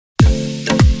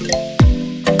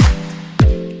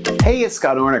Hey, it's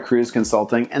Scott Orn at Kruze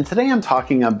Consulting, and today I'm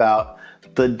talking about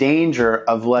the danger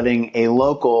of letting a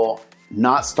local,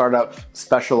 not startup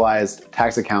specialized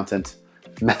tax accountant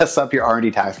mess up your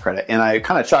R&D tax credit. And I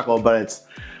kind of chuckle, but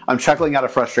I'm chuckling out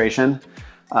of frustration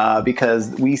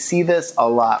because we see this a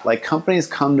lot. Like, companies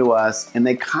come to us and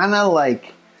they kind of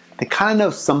know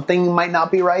something might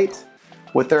not be right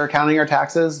with their accounting or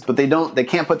taxes, but they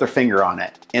can't put their finger on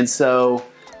it.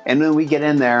 And then we get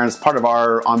in there, and as part of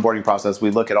our onboarding process,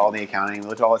 we look at all the accounting, we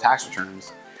look at all the tax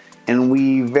returns, and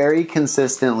we very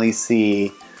consistently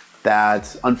see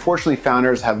that unfortunately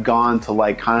founders have gone to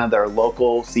like kind of their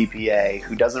local CPA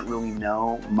who doesn't really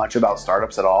know much about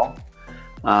startups at all.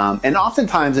 And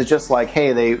oftentimes it's just like,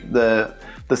 hey, the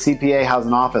CPA has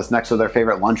an office next to their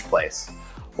favorite lunch place.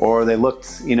 Or they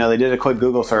looked, they did a quick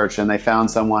Google search and they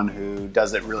found someone who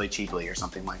does it really cheaply or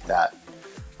something like that.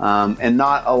 And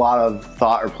not a lot of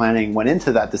thought or planning went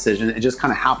into that decision. It just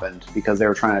kind of happened because they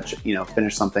were trying to,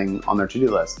 finish something on their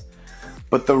to-do list.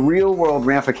 But the real world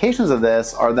ramifications of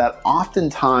this are that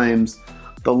oftentimes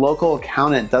the local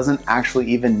accountant doesn't actually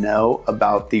even know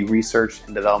about the research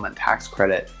and development tax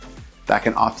credit that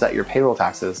can offset your payroll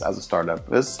taxes as a startup.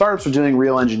 Because startups are doing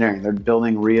real engineering. They're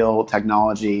building real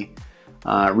technology,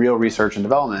 real research and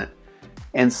development.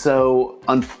 And so,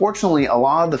 unfortunately, a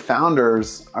lot of the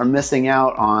founders are missing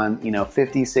out on,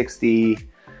 $50,000,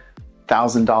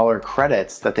 $60,000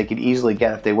 credits that they could easily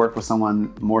get if they work with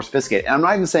someone more sophisticated. And I'm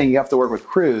not even saying you have to work with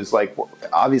Kruze. Like,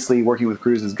 obviously, working with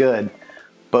Kruze is good,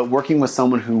 but working with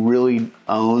someone who really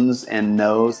owns and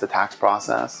knows the tax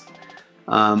process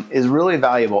is really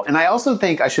valuable. And I also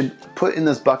think I should put in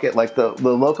this bucket, like the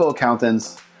local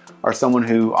accountants are someone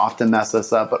who often mess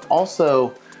this up, but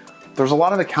also there's a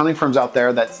lot of accounting firms out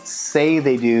there that say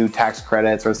they do tax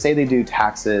credits or say they do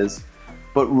taxes,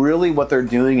 but really what they're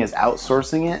doing is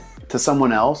outsourcing it to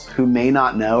someone else who may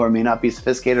not know or may not be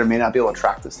sophisticated or may not be able to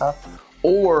track this stuff,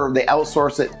 or they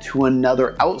outsource it to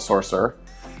another outsourcer.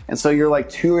 And so you're like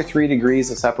 2 or 3 degrees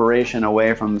of separation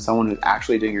away from someone who's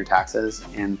actually doing your taxes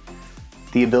and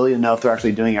the ability to know if they're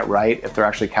actually doing it right, if they're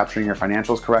actually capturing your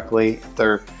financials correctly, if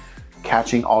they're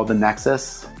catching all the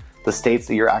nexus, the states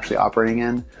that you're actually operating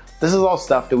in. This is all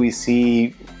stuff that we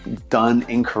see done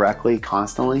incorrectly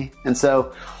constantly. And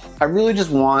so I really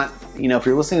just want, if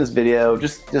you're listening to this video,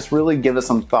 just really give it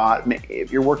some thought.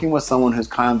 If you're working with someone who's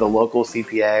kind of the local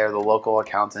CPA or the local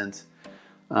accountant,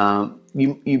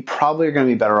 you probably are going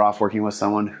to be better off working with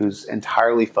someone who's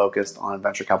entirely focused on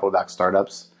venture capital-backed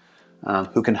startups,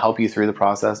 who can help you through the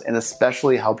process and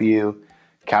especially help you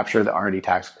capture the R&D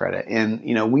tax credit. And,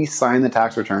 we sign the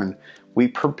tax return. We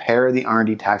prepare the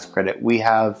R&D tax credit. We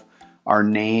have our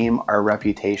name, our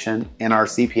reputation, and our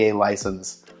CPA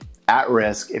license at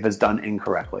risk if it's done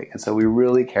incorrectly. And so we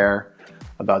really care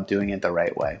about doing it the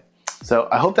right way. So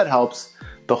I hope that helps.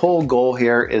 The whole goal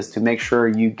here is to make sure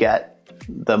you get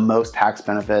the most tax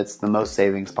benefits, the most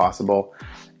savings possible.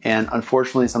 And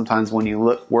unfortunately, sometimes when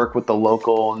you work with the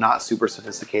local, not super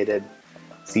sophisticated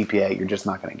CPA, you're just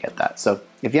not going to get that. So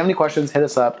if you have any questions, hit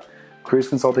us up.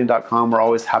 KruzeConsulting.com. We're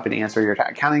always happy to answer your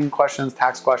accounting questions,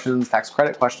 tax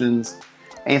credit questions.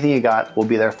 Anything you got, we'll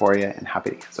be there for you and happy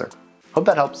to answer. Hope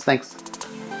that helps. Thanks.